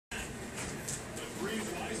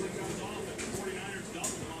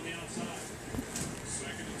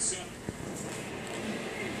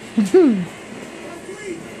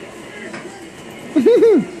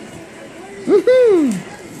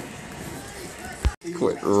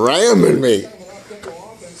Quit ramming me.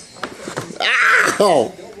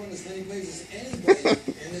 Ow!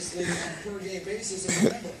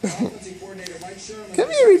 Come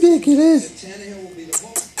here, Redickulas.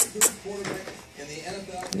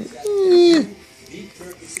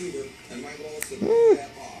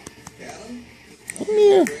 Come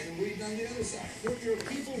here.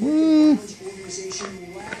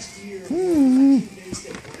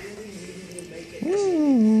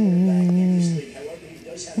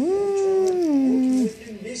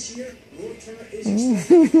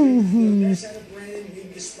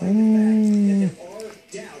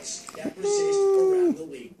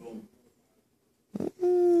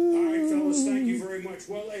 Alright, fellas, thank you very much.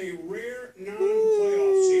 Well, a rare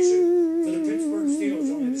non-playoff season for the Pittsburgh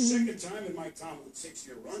Steelers. Only the second time in Mike Tomlin's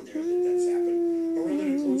 6-year run there that's happened. A run that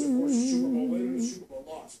includes, of course, a Super Bowl win and a Super Bowl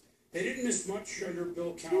loss. They didn't miss much under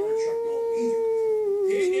Bill Cowher and Chuck Noll either.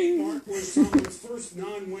 The 8-8 mark was Tomlin's first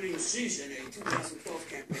non-winning season. A 2012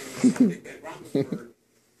 campaign was Big Ben Roethlisberger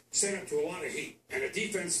set up to a lot of heat. And a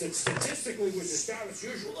defense that statistically was as stout as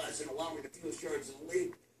usual as in allowing the fewest yards in the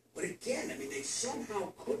league. But again, I mean, they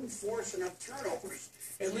somehow couldn't force enough turnovers,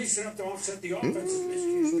 at least enough to offset the offensive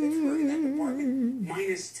miscues. Pittsburgh in that department,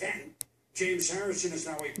 -10. James Harrison is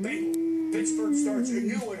now a Bengal. Pittsburgh starts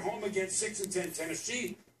anew at home against 6-10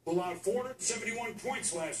 Tennessee, who allowed 471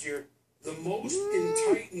 points last year, the most in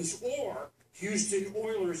Titans or Houston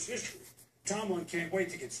Oilers history. Tomlin can't wait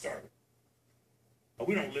to get started.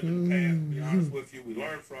 We don't live in the past, to be honest with you. We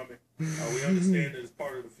learn from it. We understand that it's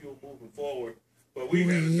part of the fuel moving forward. But we've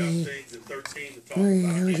had enough things in 13 to talk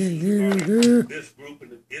about issues regarding this group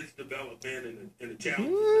and its development and the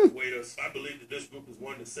challenges that await us. I believe that this group is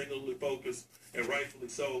one that's singularly focused, and rightfully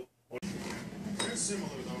so. They're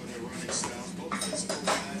similar, though, in their running styles. Both physical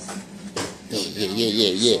guys.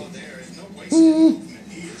 Yeah. There is no wasted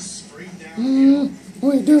movement. He is straight down.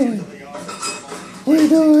 What are you doing? What are you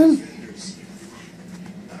doing?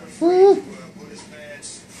 Not afraid to put his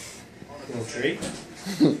pads on a Little treat?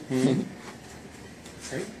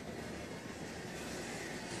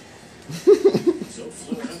 So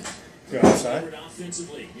Florida, Go outside.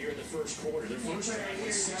 offensively here in the first quarter. Their first drive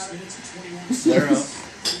was 6 minutes and 21 seconds. They're up.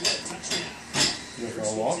 Touchdown. You go for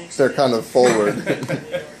a walk? They're kind of forward.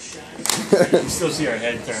 You still see our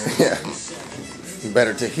head turn. Yeah.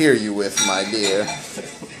 Better to hear you with, my dear.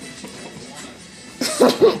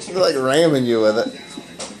 They're like ramming you with it.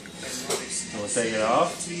 We'll take it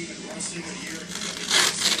off.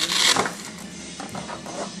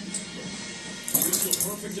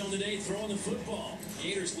 Perfect on the day, throwing the football.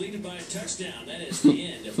 Gators leading by a touchdown. That is the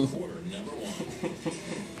end of quarter number 1.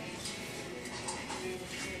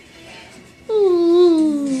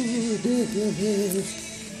 Ooh, ridiculous.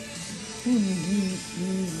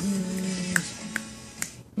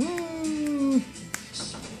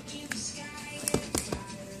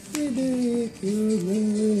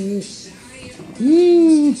 Ridiculous.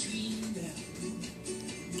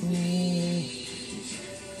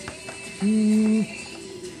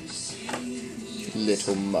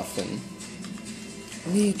 Little muffin.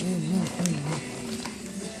 Little muffin.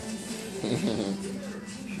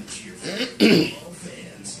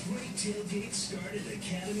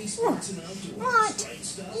 What?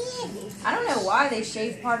 I don't know why they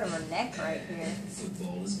shaved part of her neck right here.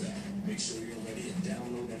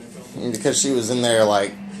 Because she was in there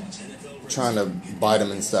like trying to bite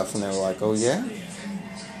him and stuff, and they were like, "Oh yeah."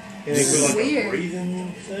 You think we're like Weird. a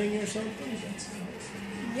breathing thing or something?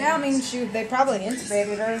 Yeah, I mean, they probably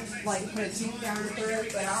intubated her, like put a tube down her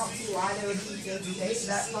throat, but I don't see why they would keep the tape to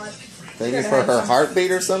that part. Maybe for her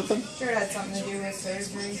heartbeat or something. Sure, it had something to do with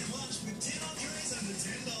surgery.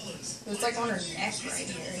 It's like on her neck right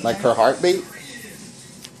here. Like her heartbeat,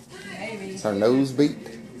 Maybe. her nose beat.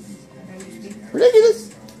 Ridiculous.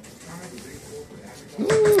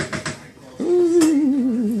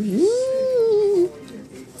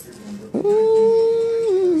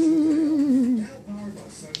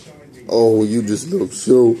 Oh, you just look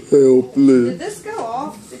so helpless. Did this go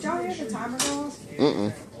off? Did y'all hear the timer go off?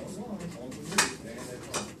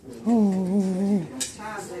 Oh.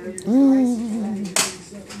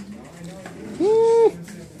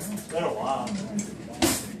 It's been a while. I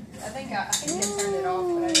think I turned it off,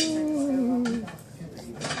 but I didn't turn the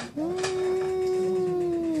stove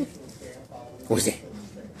off. What's that?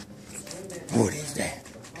 What is that?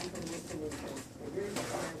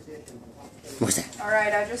 What's that?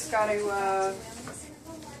 Alright, I just got to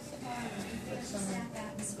put some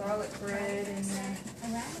garlic bread in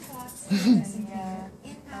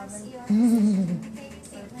the oven.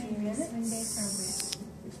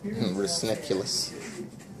 Redickulas.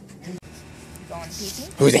 Going pee-pee?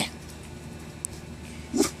 Who's that?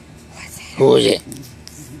 Who is it?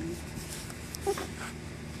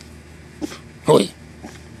 Who is it?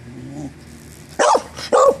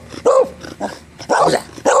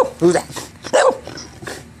 Who's that? Who's that?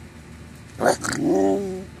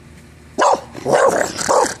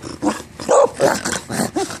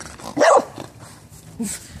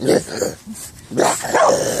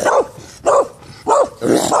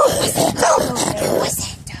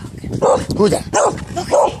 Who's that?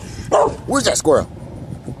 Where's that squirrel?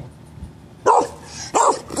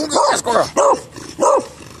 Who's that squirrel?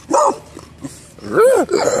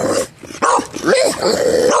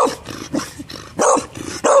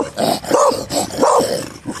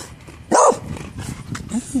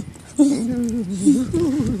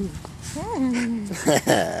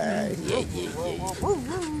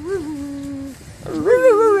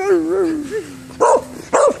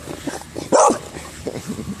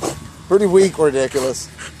 Pretty weak, Redickulas.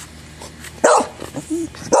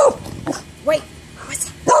 Wait, what's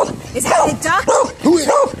it? Is that a duck? Who is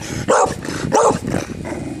it?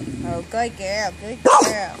 Oh, good girl, good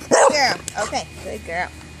girl. Good girl. Okay, good girl.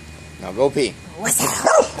 Now go pee. What's that?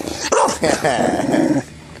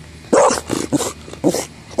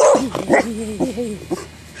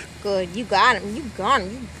 Good, you got him. You got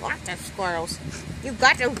him. You got those squirrels. You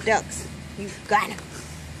got those ducks. You got him.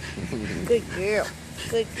 Good girl.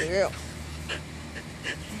 Good girl.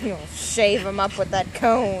 You'll shave him up with that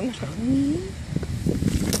cone.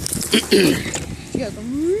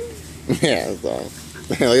 Yeah, that's all.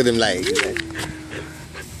 Look at them legs.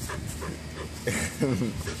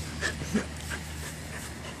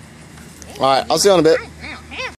 Alright, I'll see you in a bit.